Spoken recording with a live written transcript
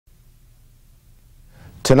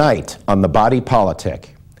Tonight on the Body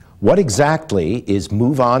Politic, what exactly is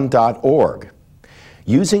MoveOn.org?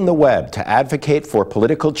 Using the web to advocate for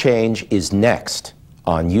political change is next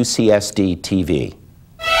on UCSD-TV.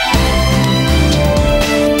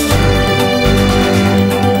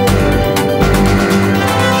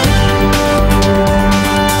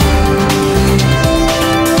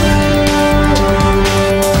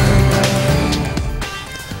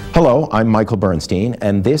 Hello, I'm Michael Bernstein,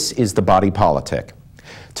 and this is the Body Politic.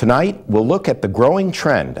 Tonight, we'll look at the growing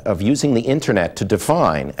trend of using the internet to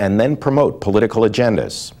define and then promote political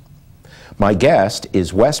agendas. My guest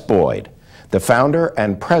is Wes Boyd, the founder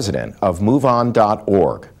and president of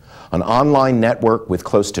MoveOn.org, an online network with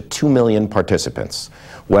close to 2 million participants.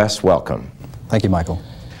 Wes, welcome. Thank you, Michael.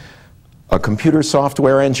 A computer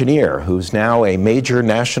software engineer who's now a major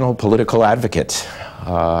national political advocate.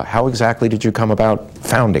 How exactly did you come about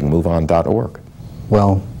founding MoveOn.org?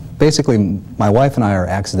 Well, basically, my wife and I are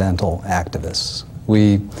accidental activists.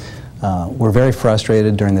 We were very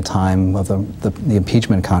frustrated during the time of the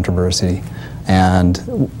impeachment controversy,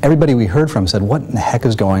 and everybody we heard from said, what in the heck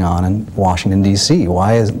is going on in Washington, D.C.?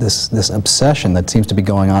 Why is this obsession that seems to be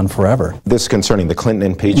going on forever? This concerning the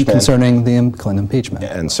Clinton impeachment? Concerning the Clinton impeachment.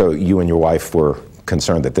 And so you and your wife were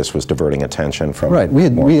concerned that this was diverting attention from... Right. We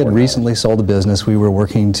had recently sold a business. We were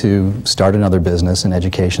working to start another business in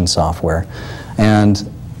education software, and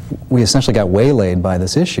we essentially got waylaid by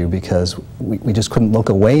this issue because we just couldn't look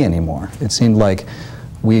away anymore. It seemed like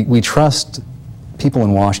we trust people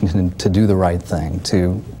in Washington to do the right thing,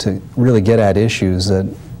 to really get at issues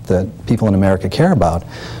that people in America care about,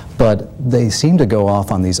 but they seem to go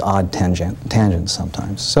off on these odd tangents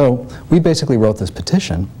sometimes. So we basically wrote this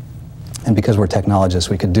petition, and because we're technologists,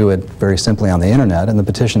 we could do it very simply on the internet, and the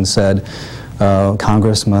petition said,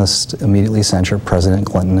 Congress must immediately censure President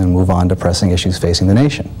Clinton and move on to pressing issues facing the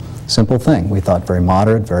nation. Simple thing. We thought very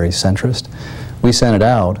moderate, very centrist. We sent it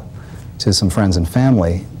out to some friends and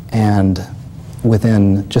family, and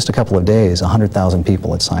within just a couple of days, 100,000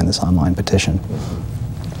 people had signed this online petition.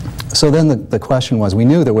 So then the question was, we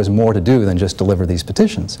knew there was more to do than just deliver these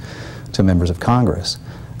petitions to members of Congress.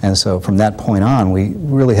 And so from that point on, we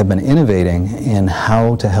really have been innovating in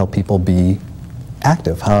how to help people be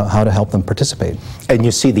active, how to help them participate. And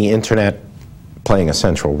you see the internet playing a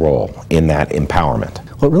central role in that empowerment.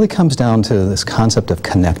 Well, it really comes down to this concept of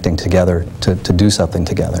connecting together to do something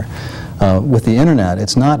together. With the internet,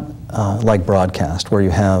 it's not like broadcast, where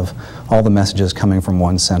you have all the messages coming from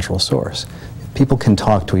one central source. People can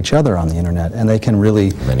talk to each other on the internet, and they can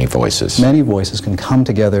really... Many voices can come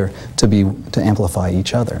together to amplify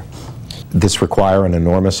each other. This require an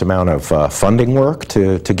enormous amount of funding work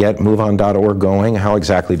to get MoveOn.org going. How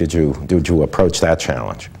exactly did you approach that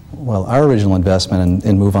challenge? Well, our original investment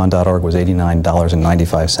in MoveOn.org was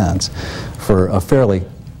 $89.95 for a fairly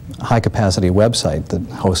high-capacity website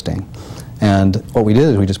hosting. And what we did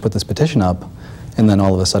is we just put this petition up, and then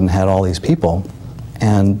all of a sudden had all these people,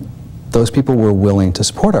 and those people were willing to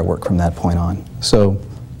support our work from that point on. So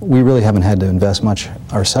we really haven't had to invest much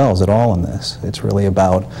ourselves at all in this. It's really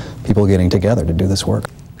about people getting together to do this work.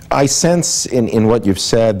 I sense in what you've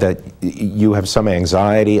said that you have some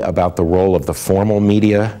anxiety about the role of the formal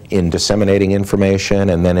media in disseminating information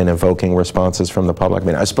and then in evoking responses from the public. I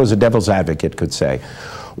mean, I suppose a devil's advocate could say,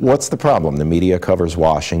 what's the problem? The media covers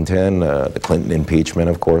Washington. The Clinton impeachment,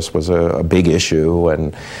 of course, was a big issue.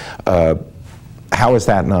 And how is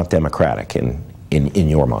that not democratic in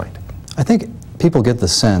your mind? I think people get the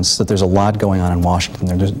sense that there's a lot going on in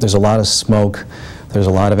Washington. There's a lot of smoke. There's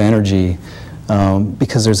a lot of energy.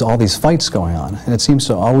 Because there's all these fights going on, and it seems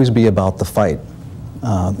to always be about the fight.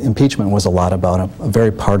 Impeachment was a lot about a very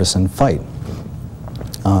partisan fight.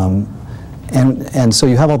 And so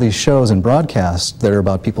you have all these shows and broadcasts that are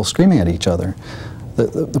about people screaming at each other.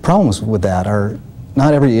 The problems with that are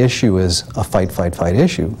not every issue is a fight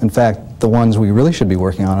issue. In fact, the ones we really should be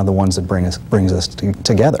working on are the ones that brings us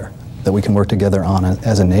together, that we can work together on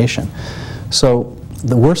as a nation. So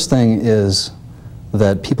the worst thing is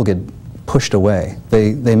that people get pushed away.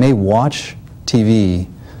 They may watch TV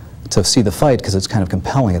to see the fight because it's kind of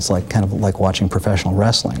compelling. It's kind of like watching professional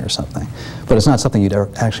wrestling or something. But it's not something you'd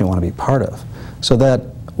actually want to be part of. So that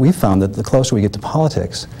we found that the closer we get to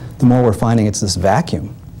politics, the more we're finding it's this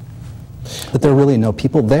vacuum. That there are really no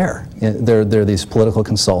people there. There are these political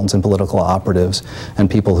consultants and political operatives and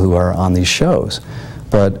people who are on these shows.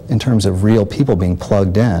 But in terms of real people being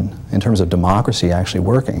plugged in terms of democracy actually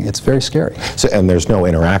working, it's very scary. So, and there's no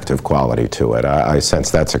interactive quality to it. I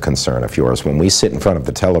sense that's a concern of yours. When we sit in front of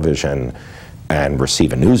the television and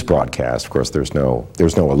receive a news broadcast, of course, there's no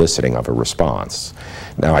eliciting of a response.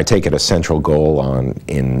 Now, I take it a central goal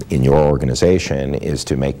in your organization is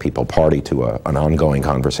to make people party to an ongoing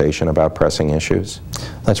conversation about pressing issues?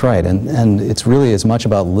 That's right, and it's really as much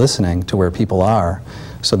about listening to where people are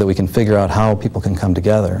so that we can figure out how people can come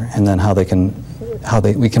together, and then how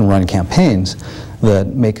we can run campaigns that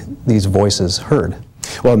make these voices heard.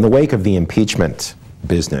 Well, in the wake of the impeachment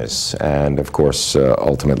business, and of course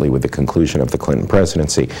ultimately with the conclusion of the Clinton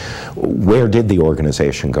presidency, where did the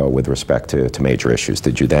organization go with respect to major issues?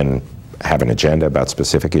 Did you then have an agenda about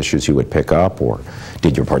specific issues you would pick up, or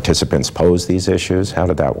did your participants pose these issues? How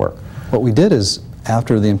did that work? What we did is,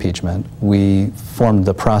 after the impeachment, we formed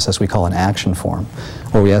the process we call an action forum,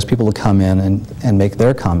 where we asked people to come in and make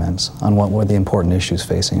their comments on what were the important issues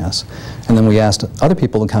facing us. And then we asked other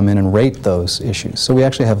people to come in and rate those issues. So we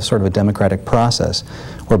actually have sort of a democratic process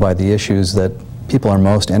whereby the issues that people are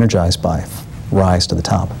most energized by rise to the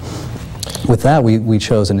top. With that, we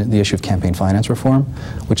chose the issue of campaign finance reform,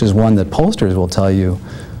 which is one that pollsters will tell you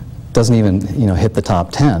doesn't even hit the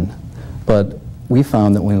top 10. But we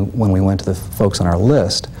found that when we went to the folks on our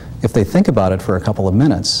list, if they think about it for a couple of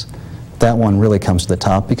minutes, that one really comes to the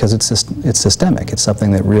top because it's systemic. It's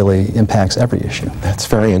something that really impacts every issue. That's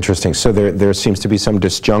very interesting. So there seems to be some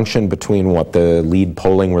disjunction between what the lead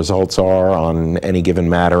polling results are on any given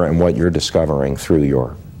matter and what you're discovering through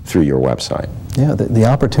your website. Yeah, the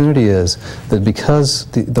opportunity is that because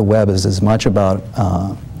the web is as much about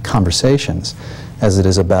conversations as it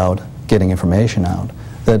is about getting information out,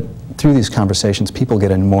 that through these conversations, people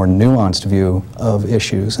get a more nuanced view of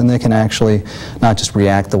issues, and they can actually not just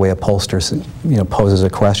react the way a pollster poses a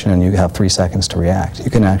question and you have 3 seconds to react. You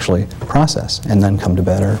can actually process and then come to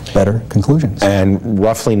better conclusions. And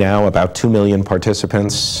roughly now about 2 million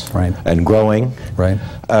participants, right, and growing. Right.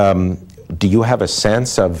 Do you have a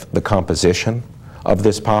sense of the composition of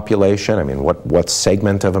this population? I mean, what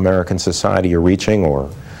segment of American society you're reaching, or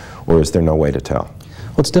is there no way to tell?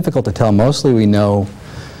 Well, it's difficult to tell. Mostly we know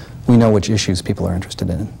which issues people are interested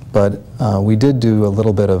in, but we did do a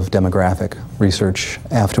little bit of demographic research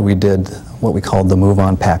after we did what we called the Move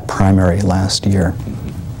On PAC primary last year.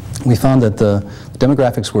 We found that the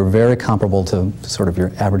demographics were very comparable to sort of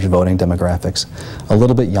your average voting demographics, a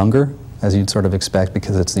little bit younger, as you'd sort of expect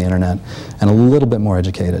because it's the internet, and a little bit more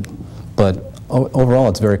educated. But overall,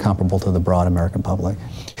 it's very comparable to the broad American public.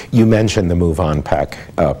 You mentioned the Move On PAC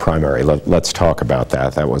primary. Let's talk about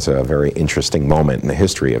that. That was a very interesting moment in the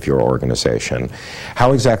history of your organization.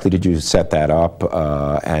 How exactly did you set that up,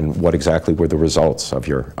 and what exactly were the results of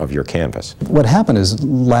your canvass? What happened is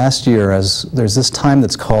last year, there's this time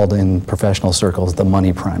that's called in professional circles the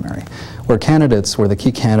money primary, where the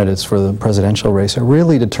key candidates for the presidential race are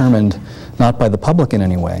really determined not by the public in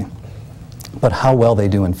any way, but how well they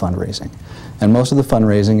do in fundraising. And most of the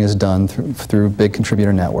fundraising is done through big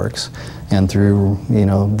contributor networks and through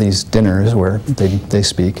these dinners where they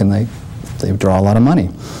speak and they draw a lot of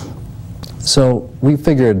money. So we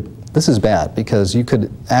figured this is bad because you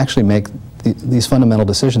could actually make these fundamental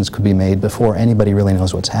decisions could be made before anybody really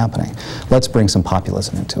knows what's happening. Let's bring some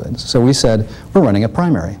populism into it. So we said, we're running a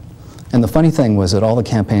primary. And the funny thing was that all the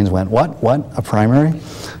campaigns went, what, a primary?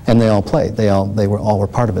 And they all played. They all were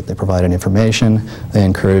part of it. They provided information. They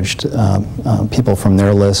encouraged people from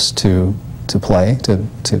their list to play,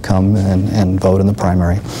 to come and vote in the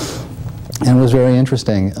primary. And it was very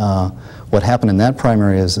interesting. What happened in that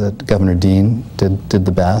primary is that Governor Dean did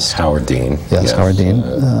the best. Howard Dean. Yes, Howard Dean.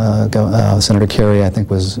 Senator Kerry, I think,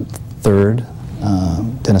 was third.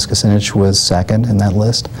 Dennis Kucinich was second in that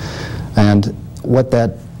list. And what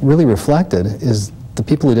that really reflected is the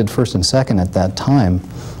people who did first and second at that time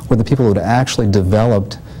were the people who had actually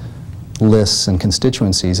developed lists and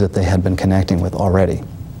constituencies that they had been connecting with already.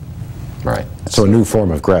 Right. So a new form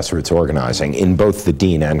of grassroots organizing in both the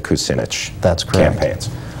Dean and Kucinich campaigns.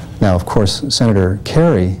 Now, of course, Senator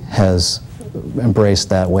Kerry has embraced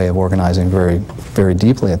that way of organizing very, very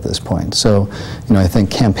deeply at this point. So, I think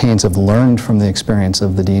campaigns have learned from the experience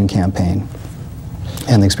of the Dean campaign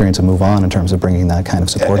and the experience of Move On in terms of bringing that kind of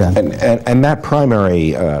support in. And that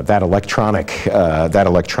primary, that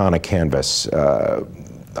electronic canvas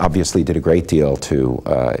obviously did a great deal to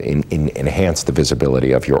enhance the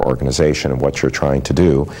visibility of your organization and what you're trying to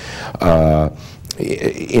do.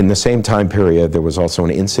 In the same time period, there was also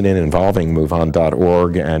an incident involving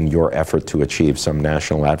MoveOn.org and your effort to achieve some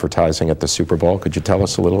national advertising at the Super Bowl. Could you tell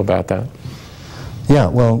us a little about that? Yeah,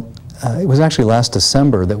 well, it was actually last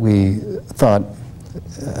December that we thought,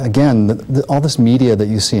 again, all this media that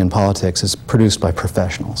you see in politics is produced by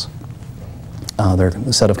professionals. they're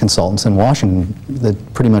a set of consultants in Washington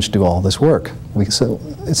that pretty much do all this work. So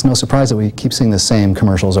it's no surprise that we keep seeing the same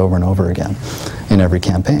commercials over and over again in every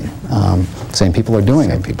campaign. Same people are doing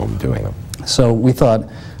Same people doing them. So we thought,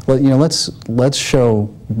 well, you know, let's show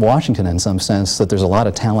Washington in some sense that there's a lot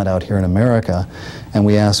of talent out here in America, and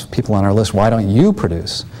we asked people on our list, why don't you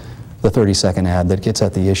produce the 30-second ad that gets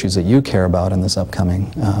at the issues that you care about in this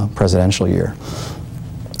upcoming presidential year?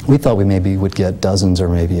 We thought we maybe would get dozens or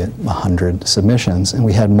maybe 100 submissions, and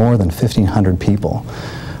we had more than 1,500 people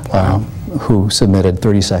who submitted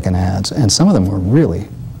 30-second ads, and some of them were really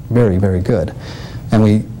very, very good.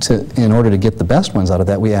 And in order to get the best ones out of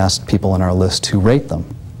that, we asked people on our list to rate them.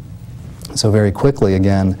 So very quickly,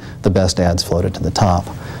 again, the best ads floated to the top,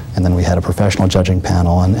 and then we had a professional judging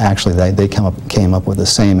panel, and actually they came up with the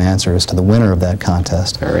same answers to the winner of that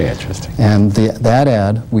contest. Very interesting. And that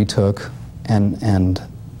ad we took and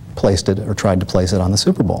placed it, or tried to place it on the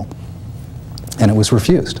Super Bowl. And it was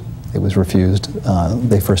refused. It was refused.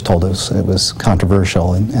 They first told us it was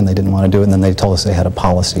controversial and they didn't want to do it, and then they told us they had a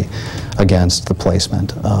policy against the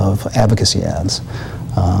placement of advocacy ads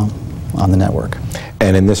on the network.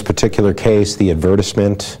 And in this particular case, the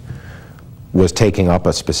advertisement was taking up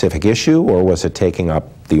a specific issue, or was it taking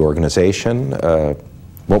up the organization?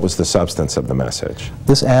 What was the substance of the message?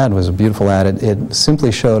 This ad was a beautiful ad. It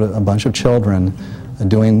simply showed a bunch of children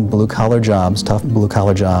doing blue-collar jobs, tough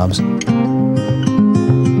blue-collar jobs.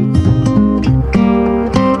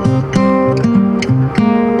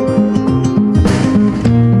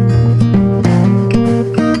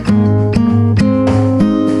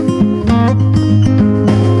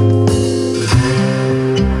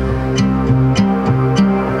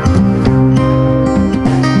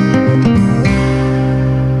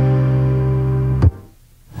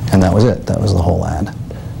 And that was it. That was the whole ad.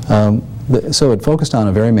 So it focused on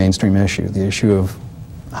a very mainstream issue, the issue of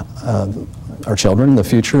our children, the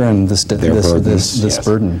future, and this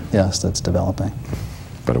burden, yes, that's developing.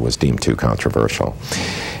 But it was deemed too controversial.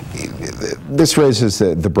 This raises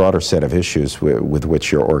the broader set of issues with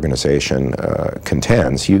which your organization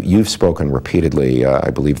contends. You've spoken repeatedly,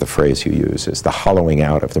 I believe the phrase you use is the hollowing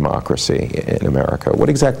out of democracy in America. What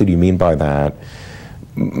exactly do you mean by that?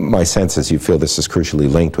 My sense is you feel this is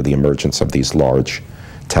crucially linked with the emergence of these large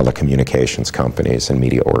telecommunications companies and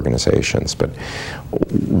media organizations. But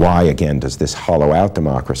why, again, does this hollow out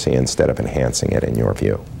democracy instead of enhancing it, in your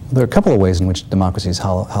view? There are a couple of ways in which democracy is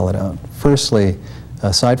hollowed out. Firstly,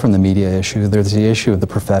 aside from the media issue, there's the issue of the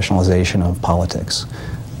professionalization of politics.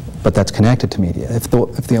 But that's connected to media. If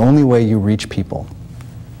the only way you reach people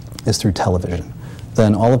is through television,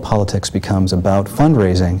 then all of politics becomes about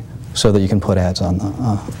fundraising so that you can put ads on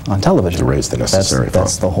television. To raise the necessary funds.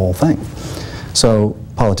 That's the whole thing. So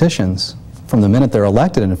politicians, from the minute they're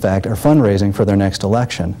elected, in fact, are fundraising for their next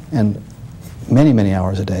election, and many, many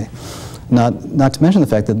hours a day. Not to mention the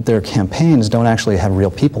fact that their campaigns don't actually have real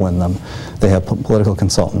people in them. They have political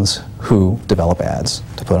consultants who develop ads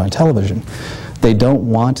to put on television. They don't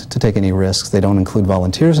want to take any risks. They don't include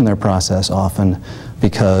volunteers in their process often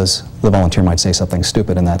because the volunteer might say something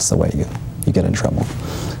stupid, and that's the way you get in trouble.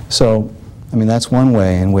 So, I mean, that's one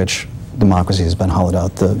way in which democracy has been hollowed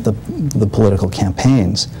out. The political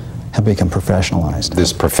campaigns have become professionalized.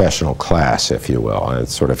 This professional class, if you will, it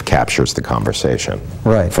sort of captures the conversation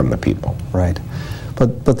from the people. Right.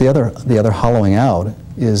 But the other hollowing out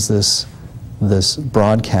is this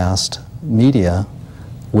broadcast media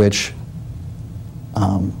which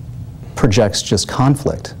projects just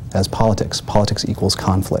conflict as politics. Politics equals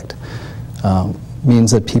conflict.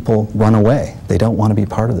 Means that people run away. They don't want to be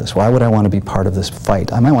part of this. Why would I want to be part of this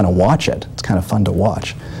fight? I might want to watch it. It's kind of fun to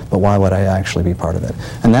watch, but why would I actually be part of it?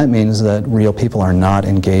 And that means that real people are not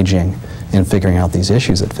engaging in figuring out these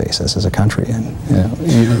issues that face us as a country.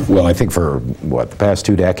 And well, I think for what, the past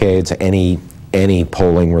 2 decades, any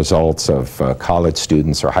polling results of college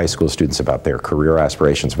students or high school students about their career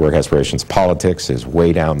aspirations, work aspirations, politics is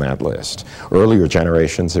way down that list. Earlier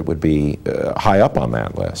generations, it would be high up on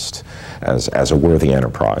that list as a worthy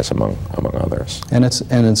enterprise among others. And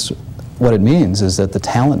it's what it means is that the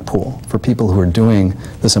talent pool for people who are doing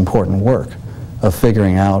this important work of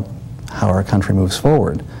figuring out how our country moves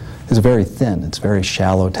forward is very thin. It's a very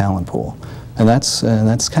shallow talent pool, and that's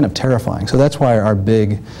kind of terrifying. So that's why our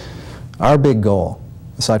big goal,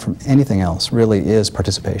 aside from anything else, really is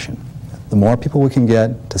participation. The more people we can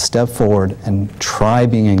get to step forward and try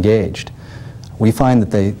being engaged, we find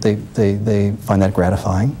that they find that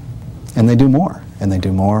gratifying, and they do more, and they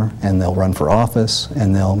do more, and they'll run for office,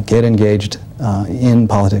 and they'll get engaged in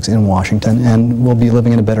politics in Washington, and we'll be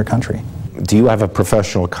living in a better country. Do you have a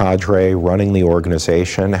professional cadre running the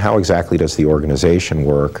organization? How exactly does the organization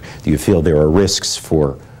work? Do you feel there are risks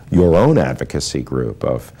for your own advocacy group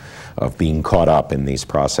of being caught up in these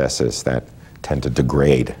processes that tend to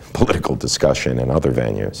degrade political discussion in other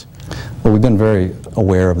venues? Well, we've been very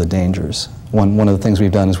aware of the dangers. One of the things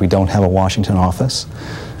we've done is we don't have a Washington office.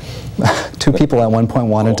 Two people at one point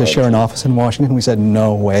wanted to share an office in Washington. We said,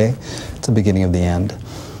 no way. It's the beginning of the end.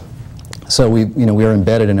 So we are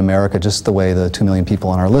embedded in America just the way the 2 million people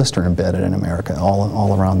on our list are embedded in America,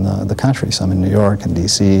 all around the country, some in New York and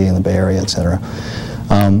D.C. and the Bay Area, etc.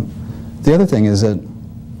 The other thing is that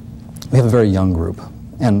we have a very young group,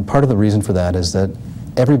 and part of the reason for that is that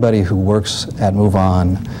everybody who works at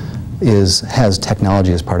MoveOn has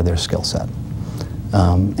technology as part of their skill set,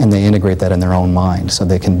 and they integrate that in their own mind, so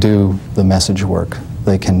they can do the message work,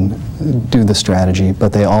 they can do the strategy,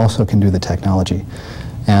 but they also can do the technology.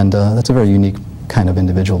 And that's a very unique kind of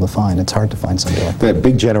individual to find. It's hard to find somebody like that. That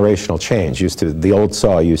big generational change the old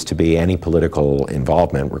saw used to be any political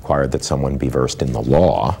involvement required that someone be versed in the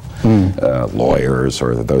law, lawyers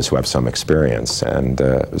or those who have some experience. And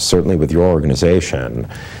certainly with your organization,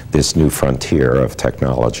 this new frontier of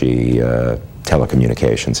technology,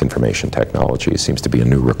 telecommunications, information technology seems to be a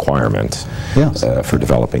new requirement for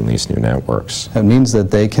developing these new networks. It means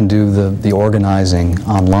that they can do the organizing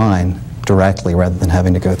online directly rather than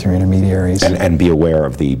having to go through intermediaries. And be aware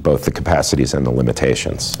of both the capacities and the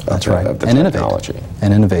limitations of the technology.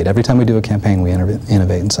 And innovate. Every time we do a campaign, we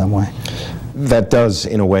innovate in some way. That does,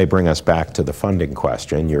 in a way, bring us back to the funding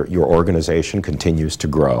question. Your organization continues to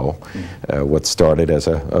grow. What started as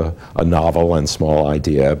a novel and small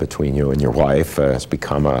idea between you and your wife has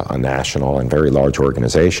become a national and very large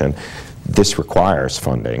organization. This requires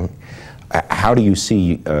funding. How do you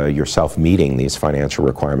see yourself meeting these financial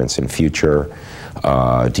requirements in future?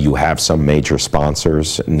 Do you have some major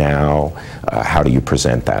sponsors now? How do you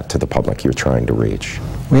present that to the public you're trying to reach?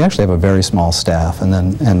 We actually have a very small staff,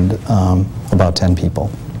 and about 10 people.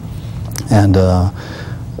 And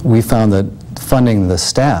we found that funding the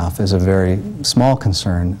staff is a very small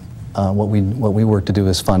concern. What we work to do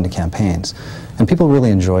is fund campaigns, and people really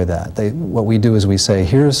enjoy that. What we do is we say,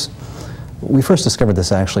 we first discovered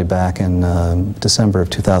this actually back in December of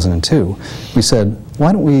 2002. We said,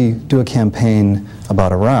 why don't we do a campaign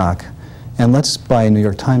about Iraq, and let's buy a New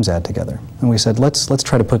York Times ad together. And we said, let's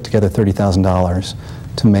try to put together $30,000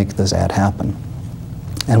 to make this ad happen.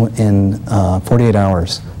 And in 48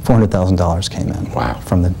 hours, $400,000 came in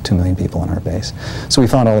from the 2 million people in our base. So we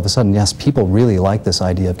found all of a sudden, yes, people really like this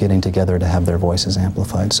idea of getting together to have their voices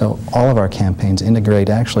amplified. So all of our campaigns integrate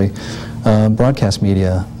actually broadcast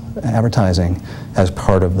media advertising as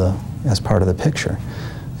part of the picture.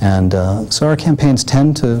 And so our campaigns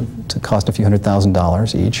tend to cost a few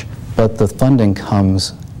 $100,000 each, but the funding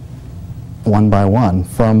comes one by one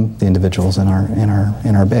from the individuals in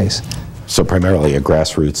our base. So primarily a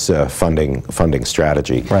grassroots funding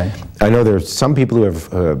strategy. Right. I know there's some people who have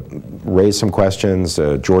raised some questions.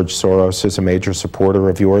 George Soros is a major supporter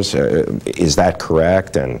of yours. Is that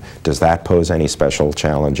correct? And does that pose any special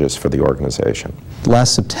challenges for the organization?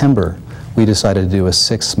 Last September, we decided to do a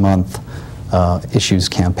 6-month issues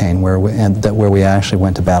campaign where we actually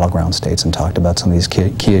went to battleground states and talked about some of these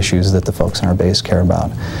key issues that the folks in our base care about.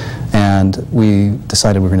 And we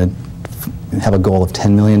decided we were going to have a goal of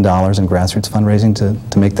 $10 million in grassroots fundraising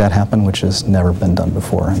to make that happen, which has never been done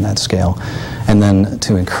before on that scale. And then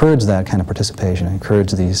to encourage that kind of participation,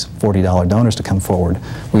 encourage these $40 donors to come forward,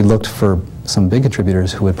 we looked for some big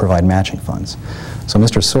contributors who would provide matching funds. So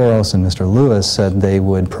Mr. Soros and Mr. Lewis said they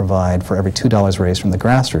would provide, for every $2 raised from the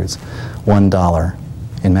grassroots, $1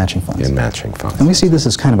 in matching funds. In matching funds. And we see this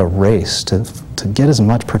as kind of a race to get as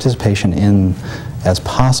much participation in as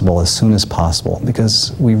possible as soon as possible,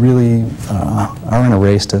 because we really are in a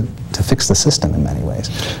race to fix the system in many ways.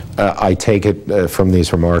 I take it from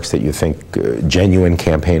these remarks that you think genuine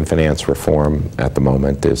campaign finance reform at the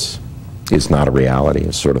moment is not a reality,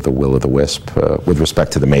 is sort of the will of the wisp with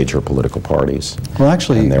respect to the major political parties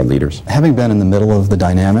and their leaders. Having been in the middle of the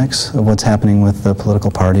dynamics of what's happening with the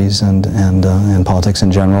political parties and politics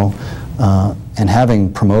in general, and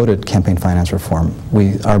having promoted campaign finance reform,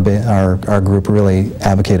 our group really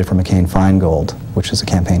advocated for McCain-Feingold, which is a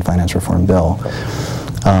campaign finance reform bill.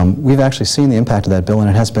 We've actually seen the impact of that bill, and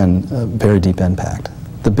it has been a very deep impact.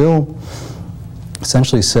 The bill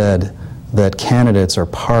essentially said that candidates or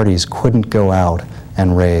parties couldn't go out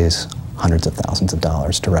and raise hundreds of thousands of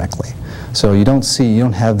dollars directly. So you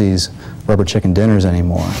don't have these rubber chicken dinners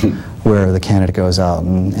anymore where the candidate goes out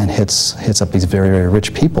and hits up these very, very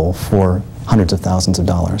rich people for hundreds of thousands of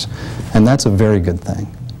dollars. And that's a very good thing,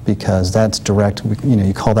 because that's direct,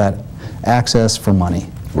 you call that access for money.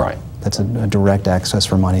 Right. That's a direct access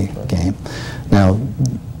for money game. Now,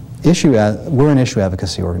 we're an issue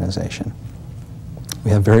advocacy organization.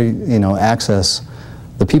 We have very, access.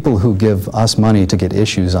 The people who give us money to get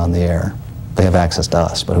issues on the air, they have access to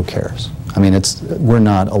us, but who cares? I mean, we're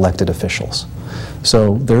not elected officials.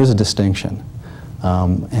 So there is a distinction.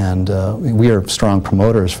 We are strong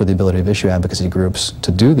promoters for the ability of issue advocacy groups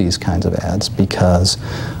to do these kinds of ads because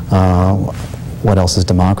what else is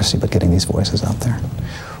democracy but getting these voices out there?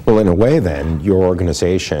 Well, in a way then, your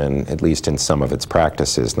organization, at least in some of its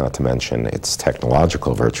practices, not to mention its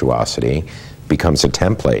technological virtuosity, becomes a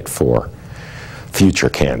template for future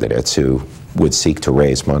candidates who would seek to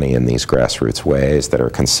raise money in these grassroots ways that are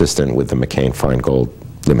consistent with the McCain-Feingold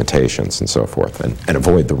limitations and so forth, and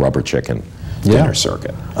avoid the rubber chicken dinner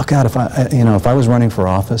circuit. Oh God, if I was running for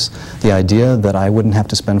office, the idea that I wouldn't have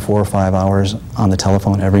to spend 4 or 5 hours on the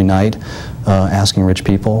telephone every night asking rich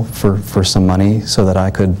people for some money so that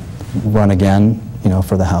I could run again,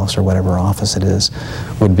 for the House or whatever office it is,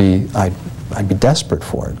 would be, I'd be desperate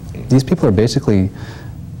for it. These people are basically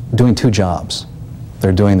doing 2 jobs.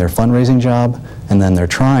 They're doing their fundraising job, and then they're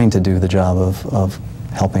trying to do the job of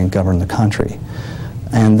helping govern the country.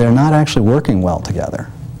 And they're not actually working well together.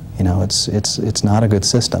 It's not a good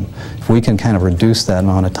system. If we can kind of reduce that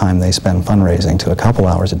amount of time they spend fundraising to a couple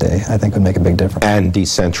hours a day, I think would make a big difference. And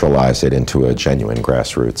decentralize it into a genuine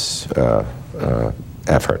grassroots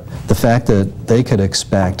effort. The fact that they could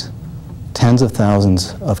expect tens of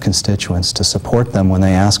thousands of constituents to support them when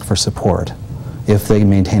they ask for support, if they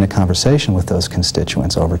maintain a conversation with those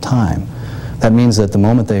constituents over time, that means that the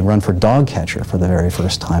moment they run for dog catcher for the very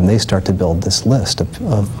first time, they start to build this list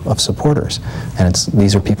of supporters. And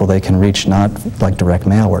these are people they can reach, not like direct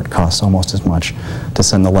mail where it costs almost as much to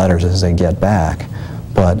send the letters as they get back,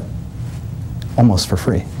 but almost for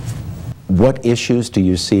free. What issues do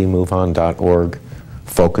you see MoveOn.org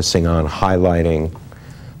focusing on, highlighting,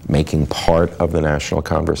 making part of the national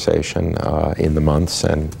conversation in the months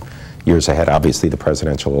and years ahead? Obviously the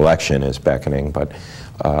presidential election is beckoning, but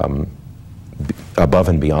above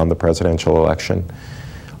and beyond the presidential election,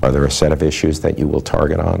 are there a set of issues that you will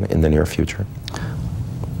target on in the near future?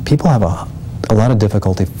 People have a lot of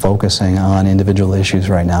difficulty focusing on individual issues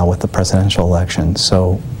right now with the presidential election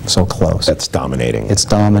so close. That's dominating. It's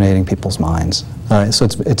dominating people's minds. So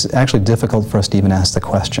it's actually difficult for us to even ask the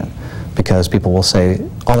question, because people will say,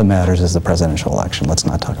 all that matters is the presidential election, let's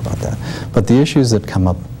not talk about that. But the issues that come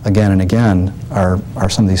up again and again are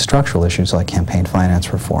some of these structural issues like campaign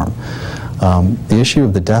finance reform. The issue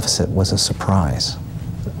of the deficit was a surprise.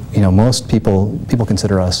 Most people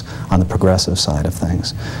consider us on the progressive side of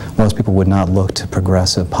things. Most people would not look to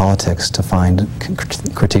progressive politics to find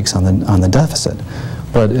critiques on the deficit.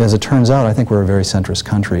 But as it turns out, I think we're a very centrist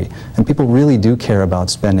country, and people really do care about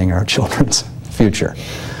spending our children's future.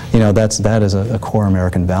 That is a core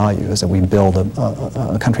American value, is that we build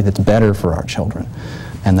a country that's better for our children.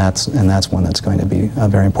 And that's one that's going to be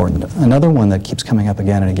very important. Another one that keeps coming up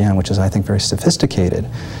again and again, which is, I think, very sophisticated,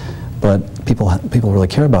 but people really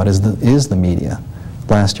care about, is the media.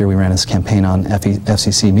 Last year we ran this campaign on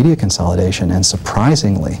FCC media consolidation, and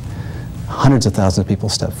surprisingly, hundreds of thousands of people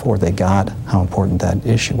stepped forward. They got how important that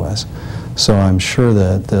issue was. So I'm sure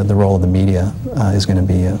that the role of the media is going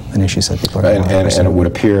to be an issue that people are going to and it would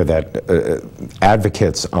appear that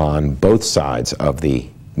advocates on both sides of the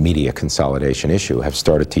media consolidation issue have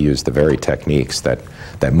started to use the very techniques that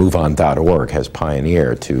MoveOn.org has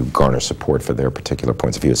pioneered to garner support for their particular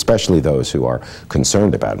points of view, especially those who are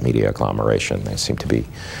concerned about media agglomeration. They seem to be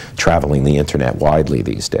traveling the internet widely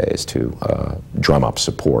these days to drum up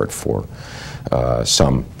support for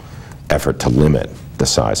some effort to limit the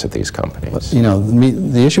size of these companies.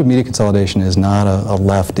 The issue of media consolidation is not a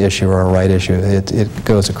left issue or a right issue. It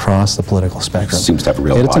goes across the political spectrum. It seems to have a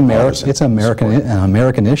real bipartisan It's an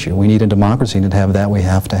American issue. We need a democracy, and to have that we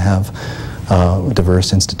have to have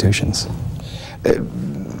diverse institutions.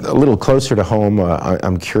 A little closer to home,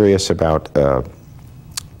 I'm curious about the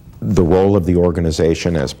role of the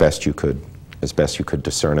organization as best you could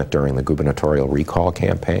discern it during the gubernatorial recall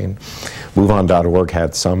campaign. MoveOn.org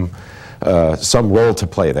had some role to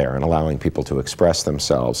play there in allowing people to express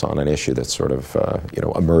themselves on an issue that sort of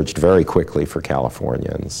emerged very quickly for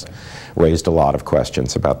Californians, raised a lot of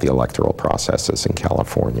questions about the electoral processes in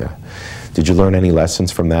California. Did you learn any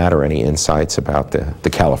lessons from that, or any insights about the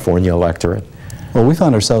California electorate? Well, we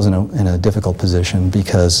found ourselves in a difficult position,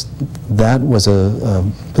 because that was a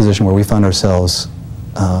position where we found ourselves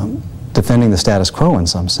defending the status quo in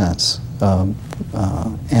some sense, and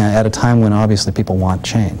at a time when obviously people want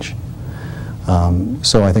change.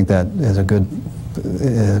 So I think that is a good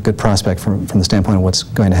good prospect from the standpoint of what's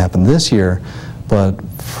going to happen this year. But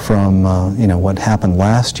from you know, what happened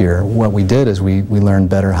last year, what we did is we learned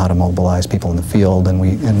better how to mobilize people in the field, and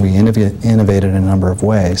we innovated in a number of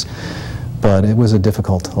ways. But it was a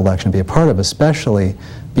difficult election to be a part of, especially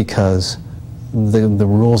because the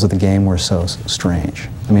rules of the game were so strange.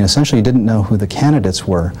 I mean, essentially, you didn't know who the candidates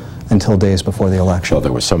were until days before the election. Well,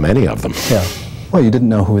 there were so many of them. Yeah. Well, you didn't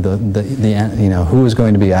know who you know, who was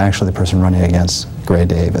going to be actually the person running against Gray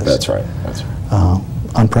Davis. That's right. That's right.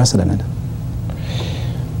 Unprecedented.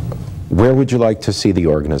 Where would you like to see the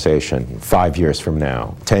organization 5 years from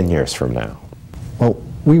now, 10 years from now? Well,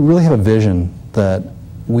 we really have a vision that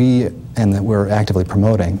that we're actively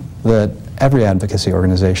promoting, that every advocacy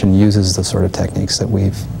organization uses the sort of techniques that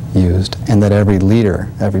we've used, and that every leader,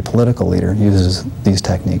 every political leader, uses these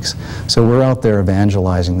techniques. So we're out there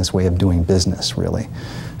evangelizing this way of doing business, really.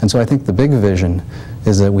 And so I think the big vision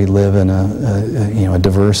is that we live in a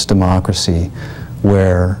diverse democracy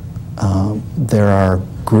where there are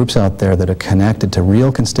groups out there that are connected to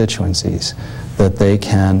real constituencies that they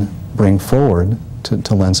can bring forward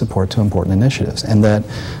to lend support to important initiatives, and that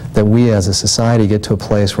we as a society get to a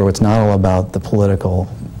place where it's not all about the political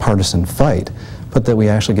partisan fight, but that we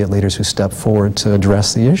actually get leaders who step forward to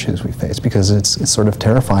address the issues we face, because it's sort of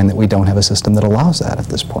terrifying that we don't have a system that allows that at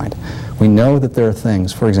this point. We know that there are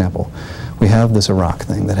things, for example, we have this Iraq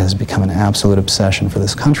thing that has become an absolute obsession for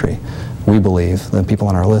this country. We believe, the people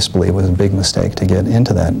on our list believe, it was a big mistake to get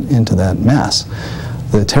into that mess.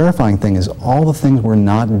 The terrifying thing is all the things we're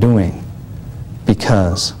not doing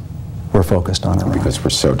because we're focused on Iraq. Because we're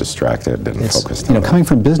so distracted and focused on it. Coming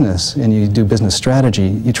from business, and you do business strategy,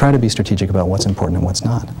 you try to be strategic about what's important and what's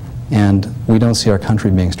not. And we don't see our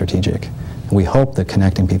country being strategic. And we hope that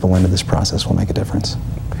connecting people into this process will make a difference.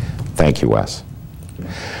 Thank you, Wes.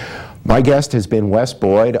 My guest has been Wes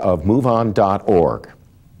Boyd of MoveOn.org.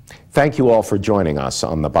 Thank you all for joining us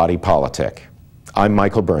on The Body Politic. I'm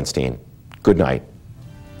Michael Bernstein. Good night.